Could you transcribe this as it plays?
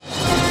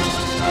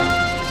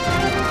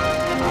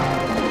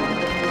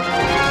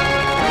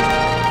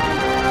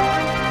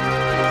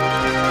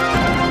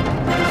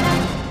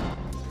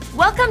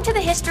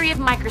history of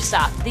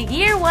Microsoft. The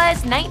year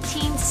was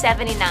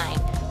 1979.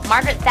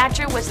 Margaret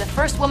Thatcher was the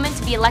first woman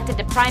to be elected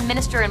to Prime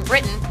Minister in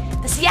Britain.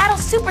 The Seattle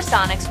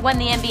Supersonics won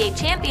the NBA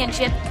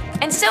championship,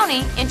 and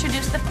Sony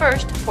introduced the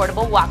first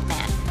portable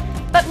Walkman.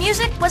 But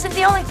music wasn't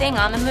the only thing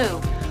on the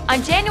move.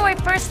 On January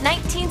 1st,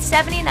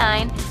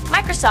 1979,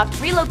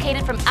 Microsoft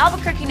relocated from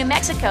Albuquerque, New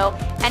Mexico,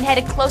 and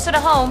headed closer to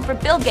home for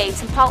Bill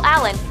Gates and Paul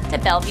Allen to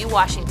Bellevue,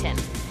 Washington.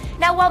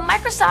 Now, while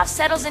Microsoft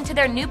settles into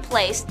their new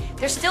place,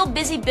 they're still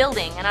busy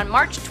building, and on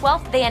March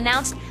 12th, they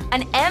announced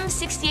an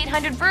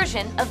M6800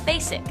 version of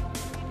BASIC.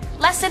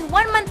 Less than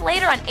 1 month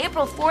later, on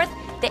April 4th,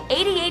 the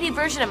 8080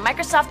 version of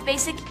Microsoft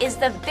BASIC is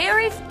the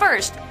very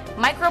first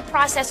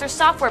microprocessor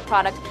software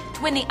product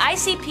to win the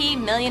ICP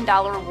 $1 Million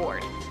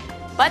Award.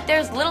 But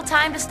there's little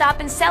time to stop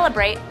and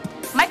celebrate.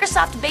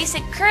 Microsoft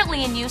BASIC,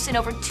 currently in use in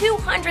over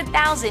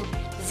 200,000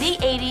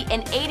 Z80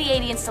 and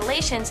 8080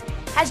 installations,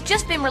 has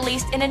just been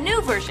released in a new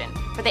version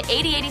for the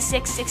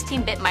 8086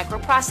 16-bit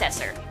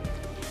microprocessor.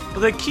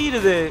 Well, the key to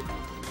the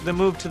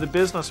move to the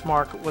business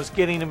market was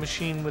getting a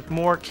machine with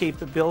more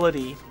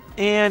capability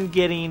and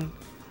getting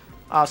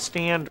a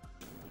standard.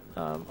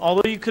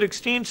 Although you could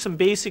exchange some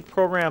basic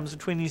programs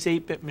between these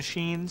 8-bit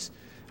machines,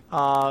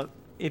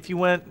 if you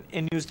went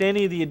and used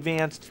any of the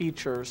advanced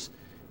features,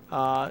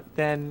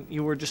 then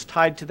you were just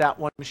tied to that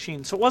one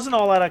machine. So it wasn't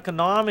all that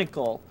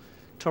economical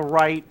to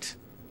write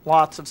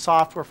lots of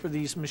software for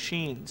these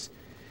machines.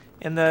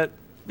 And the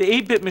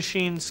 8-bit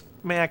machines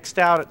maxed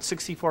out at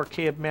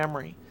 64K of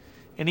memory.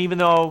 And even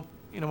though,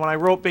 when I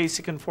wrote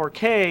BASIC in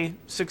 4K,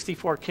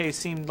 64K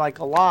seemed like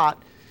a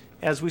lot,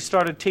 as we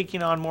started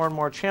taking on more and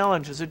more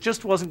challenges, it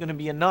just wasn't going to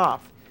be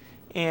enough.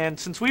 And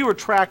since we were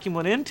tracking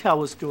what Intel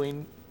was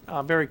doing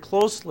very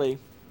closely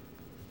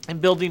and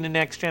building the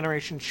next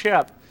generation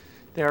chip,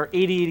 their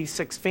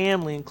 8086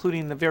 family,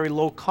 including the very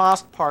low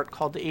cost part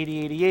called the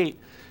 8088,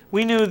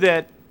 we knew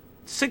that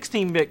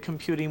 16-bit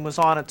computing was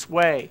on its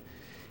way.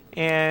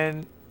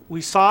 And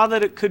we saw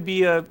that it could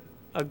be a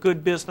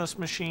good business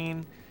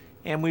machine,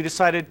 and we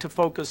decided to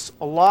focus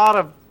a lot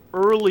of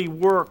early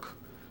work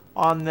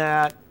on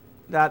that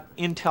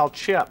Intel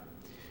chip.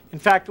 In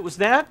fact, it was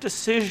that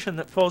decision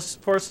that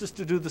forced us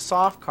to do the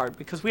soft card,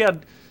 because we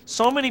had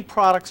so many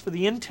products for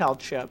the Intel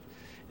chip,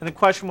 and the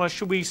question was,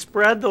 should we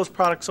spread those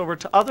products over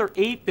to other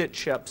 8-bit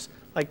chips,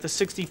 like the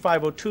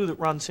 6502 that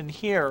runs in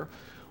here,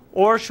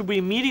 or should we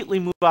immediately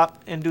move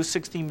up and do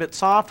 16-bit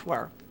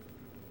software?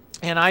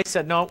 And I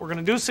said, no, we're going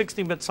to do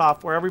 16-bit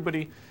software.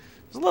 Everybody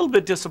was a little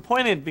bit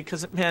disappointed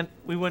because it meant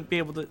we wouldn't be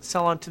able to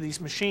sell onto these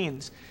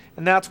machines.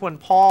 And that's when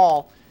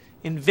Paul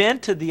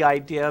invented the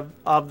idea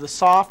of the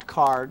soft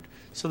card,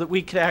 so that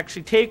we could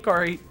actually take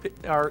our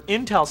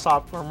Intel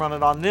software and run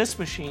it on this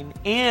machine,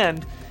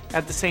 and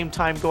at the same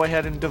time go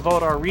ahead and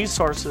devote our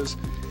resources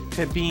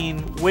to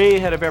being way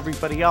ahead of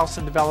everybody else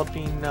in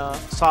developing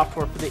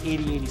software for the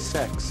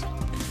 8086.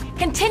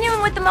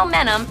 Continuing with the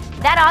momentum,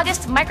 that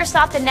August,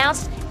 Microsoft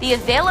announced the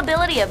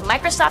availability of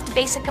Microsoft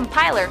BASIC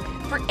Compiler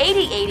for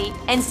 8080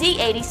 and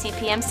Z80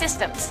 CP/M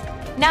systems.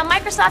 Now,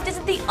 Microsoft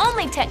isn't the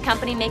only tech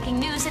company making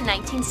news in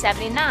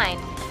 1979.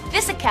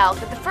 VisiCalc,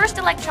 the first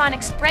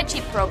electronic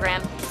spreadsheet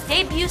program,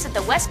 debuts at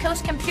the West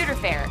Coast Computer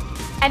Fair,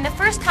 and the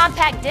first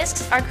compact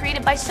discs are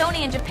created by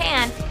Sony in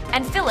Japan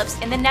and Philips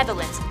in the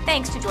Netherlands,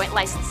 thanks to joint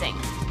licensing.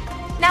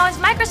 Now, as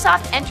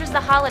Microsoft enters the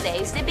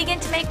holidays, they begin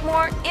to make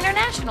more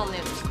international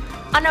news.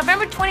 On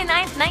November 29,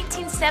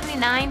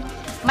 1979,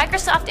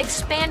 Microsoft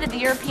expanded the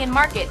European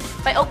market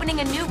by opening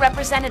a new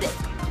representative,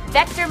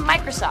 Vector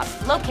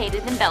Microsoft,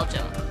 located in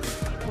Belgium.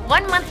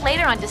 1 month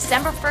later, on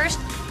December 1st,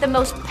 the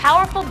most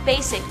powerful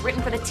BASIC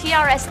written for the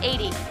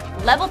TRS-80,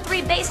 Level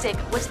 3 BASIC,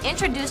 was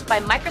introduced by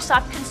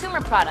Microsoft Consumer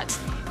Products,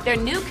 their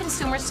new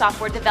consumer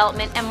software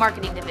development and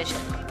marketing division.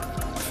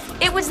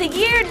 It was the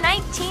year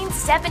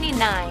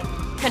 1979.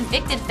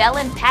 Convicted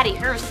felon Patty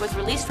Hearst was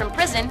released from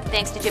prison,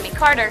 thanks to Jimmy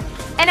Carter,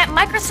 and at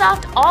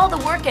Microsoft, all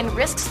the work and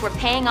risks were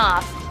paying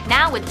off.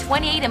 Now, with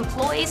 28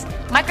 employees,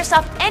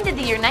 Microsoft ended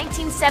the year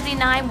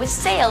 1979 with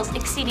sales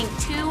exceeding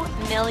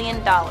 $2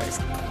 million.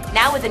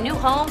 Now, with a new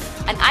home,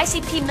 an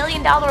ICP $1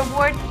 Million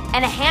Award,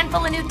 and a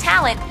handful of new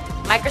talent,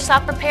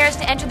 Microsoft prepares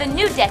to enter the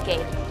new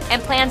decade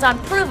and plans on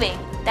proving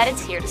that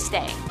it's here to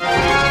stay.